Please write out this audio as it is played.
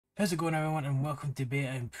How's it going, everyone, and welcome to beta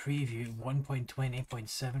and preview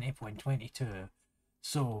 1.20.70.22.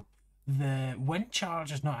 So, the wind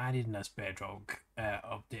charge is not added in this bedrock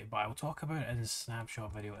update, but I'll talk about it in the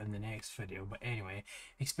snapshot video in the next video. But anyway,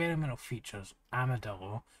 experimental features,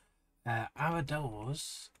 Armadillo.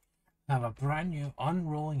 Armadillos have a brand new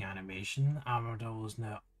unrolling animation. Armadillos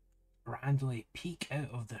now randomly peek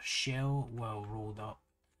out of their shell while rolled up.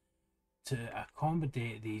 To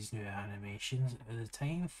accommodate these new animations, the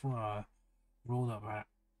time for a rolled up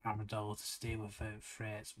armadillo to stay without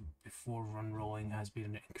threats before unrolling has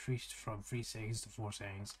been increased from 3 seconds to 4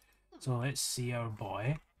 seconds. So let's see our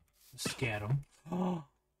boy. Scare him. Oh!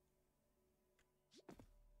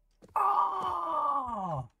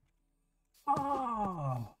 Oh!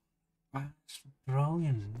 Oh! That's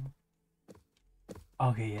brilliant.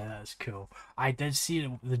 Okay, yeah, that's cool. I did see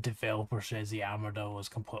the developer says the Armadillo is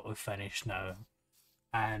completely finished now.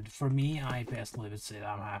 And for me, I personally would say that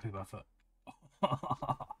I'm happy with it.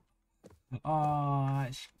 Oh,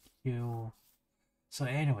 that's cool. So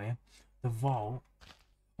anyway, the vault.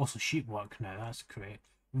 Also sheep work now, that's great.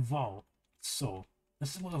 Vault. So,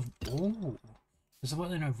 this is what this is what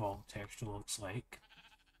the new vault texture looks like.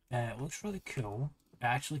 It looks really cool. It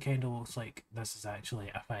actually kind of looks like this is actually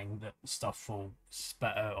a thing that stuff will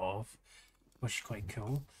spit out of, which is quite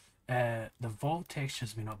cool. The vault texture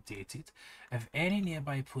has been updated. If any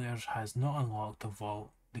nearby players has not unlocked the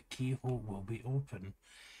vault, the keyhole will be open.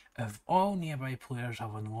 If all nearby players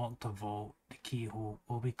have unlocked the vault, the keyhole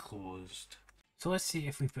will be closed. So let's see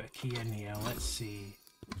if we put a key in here. Let's see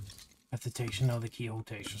if the texture, no, the keyhole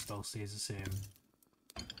texture still stays the same.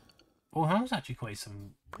 Oh, that was actually quite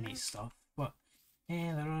some neat stuff, but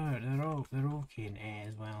yeah, they're okay in A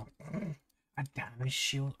as well. A damage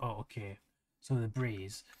shield. Oh, okay. So the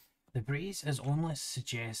breeze. The breeze is only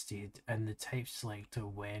suggested in the type selector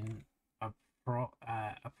when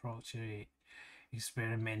appropriate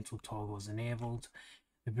experimental toggle is enabled.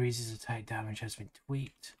 The breeze's attack damage has been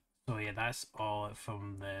tweaked. So yeah, that's all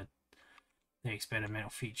from the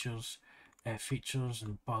experimental features. Features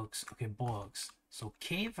and bugs. Okay, blocks. So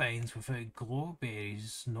cave vines without glow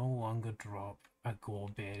berries no longer drop a glow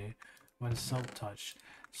berry when silk touched.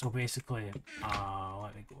 So basically,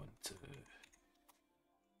 let me go into.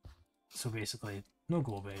 So basically, no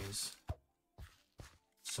glow berries.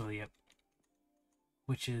 So yep,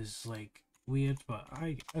 which is like weird, but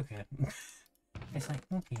okay. It's like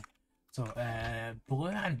okay. So blue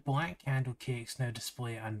and black candle cakes now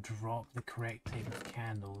display and drop the correct type of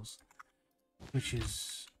candles, which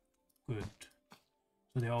is good.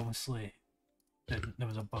 So they obviously there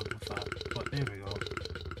was a bug with that, but there we go.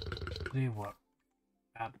 They work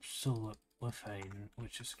absolutely fine,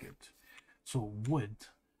 which is good. So wood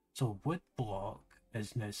block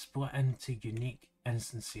is now split into unique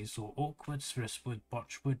instances. So oak wood, spruce wood,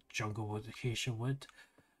 birch wood, jungle wood, acacia wood,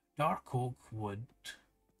 dark oak wood,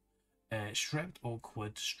 stripped oak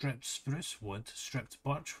wood, stripped spruce wood, stripped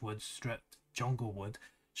birch wood, stripped jungle wood,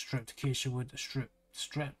 stripped acacia wood,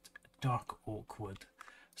 stripped dark oak wood.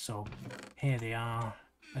 So here they are.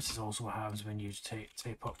 This is also what happens when you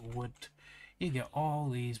type up wood. You get all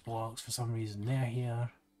these blocks. For some reason they're here,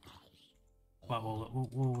 but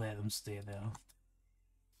we'll let them stay there.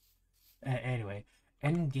 Anyway,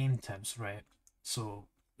 in-game tips, right? So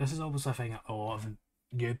this is obviously a thing a lot of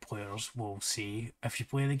new players will see. If you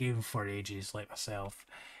play the game for ages, like myself,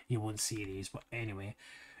 you won't see these. But anyway,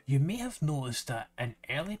 you may have noticed that in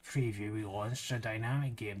early preview we launched a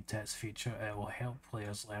dynamic game tips feature that will help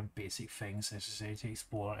players learn basic things necessary to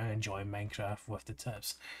explore and enjoy Minecraft with the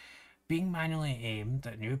tips. Being manually aimed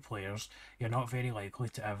at new players, you're not very likely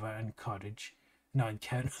to ever encounter them.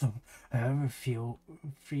 However, feel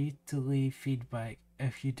free to leave feedback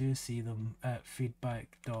if you do see them at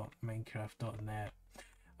feedback.minecraft.net.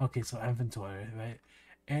 Okay, so inventory, right?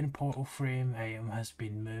 End portal frame item has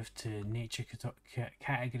been moved to nature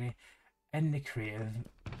category in the creative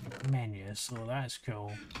menu, so that's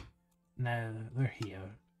cool. Now they're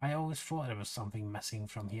here. I always thought there was something missing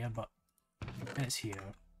from here, but it's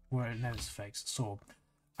here. Where now it's fixed. So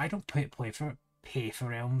I don't pay for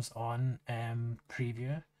realms on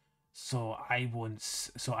preview, so I've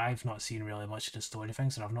not seen really much of the story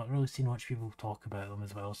things, and I've not really seen much people talk about them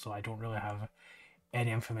as well, so I don't really have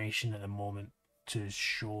any information at the moment to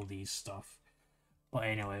show these stuff. But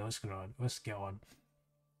anyway, let's get on.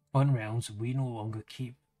 On realms, we no longer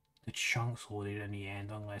keep the chunks loaded in the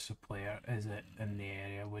end unless a player is in the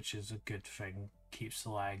area, which is a good thing, keeps the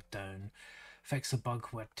lag down. Fix a bug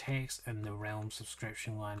where text in the realm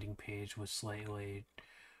subscription landing page was slightly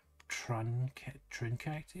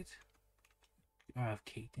truncated.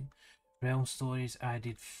 Realm stories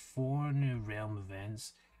added 4 new realm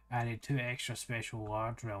events added 2 extra special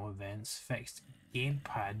large realm events, fixed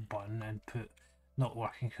gamepad button and put not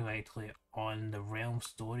working correctly on the realm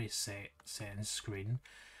story settings screen,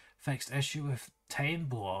 fixed issue with time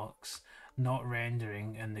blocks not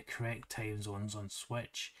rendering in the correct time zones on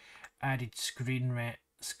Switch, added screen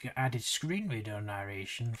reader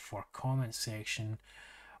narration for comment section.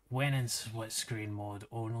 When in split screen mode,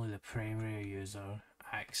 only the primary user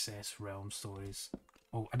access realm stories.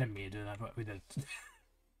 Oh, I didn't mean to do that, but we did.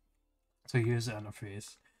 So user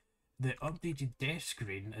interface. The updated death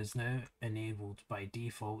screen is now enabled by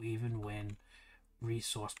default even when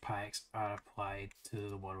resource packs are applied to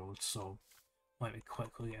the world. So let me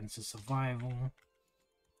quickly get into survival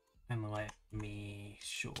and let me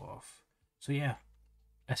show off. So yeah,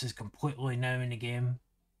 this is completely now in the game.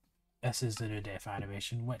 This is the new death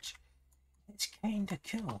animation, which it's kind of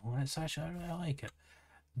cool. It's actually, I really like it.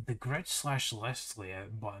 The grid/list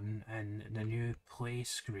layout button in the new play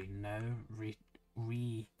screen now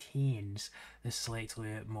retains the select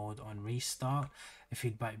layout mode on restart. The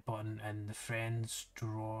feedback button in the friends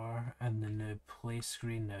drawer and the new play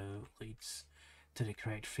screen now leads to the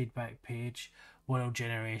correct feedback page. World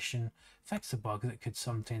generation, fix the bug that could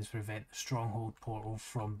sometimes prevent the stronghold portal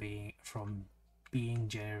from being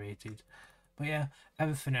generated. But yeah,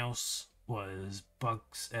 everything else was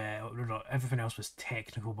bugs. Everything else was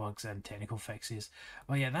technical bugs and technical fixes.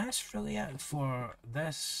 But yeah, that's really it for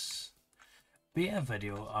this beta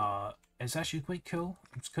video. It's actually quite cool.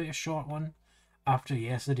 It's quite a short one after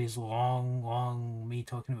yesterday's long me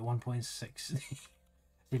talking about 1.6.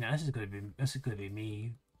 You know, this is gonna be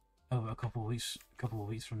me over a couple of weeks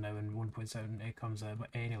from now when 1.7 comes out. But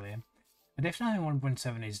anyway, I definitely think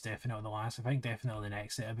 1.7 is definitely the last. I think definitely the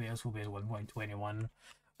next set of betas will be 1.21.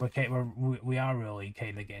 We are really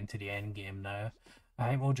kind of getting to the end game now. I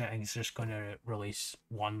think Mojang is just going to release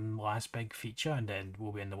one last big feature and then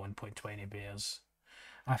we'll be in the 1.20 betas.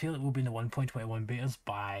 I feel like we'll be in the 1.21 betas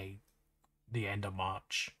by the end of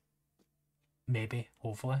March. Maybe,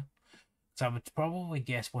 hopefully. So I would probably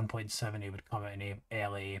guess 1.70 would come out in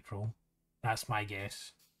early April. That's my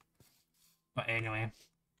guess. But anyway,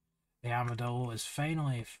 the Armadillo is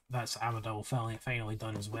finally finally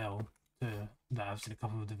done as well. That I've seen a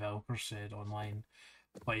couple of developers said online.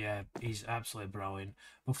 But yeah, he's absolutely brilliant.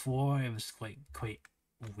 Before it was like quite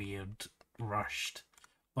weird, rushed,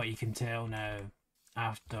 but you can tell now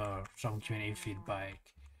after some community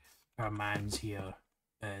feedback, our man's here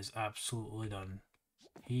is absolutely done.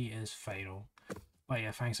 He is final. But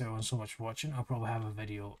yeah, thanks everyone so much for watching. I'll probably have a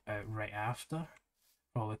video out right after,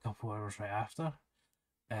 probably a couple hours right after.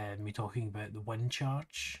 Me talking about the wind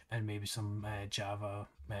charge and maybe some Java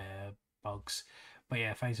bugs. But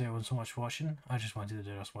yeah, thanks everyone so much for watching. I just wanted to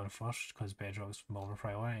do this one first because Bedrock's more of a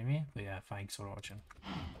priority to me. But yeah, thanks for watching.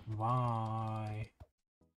 Bye.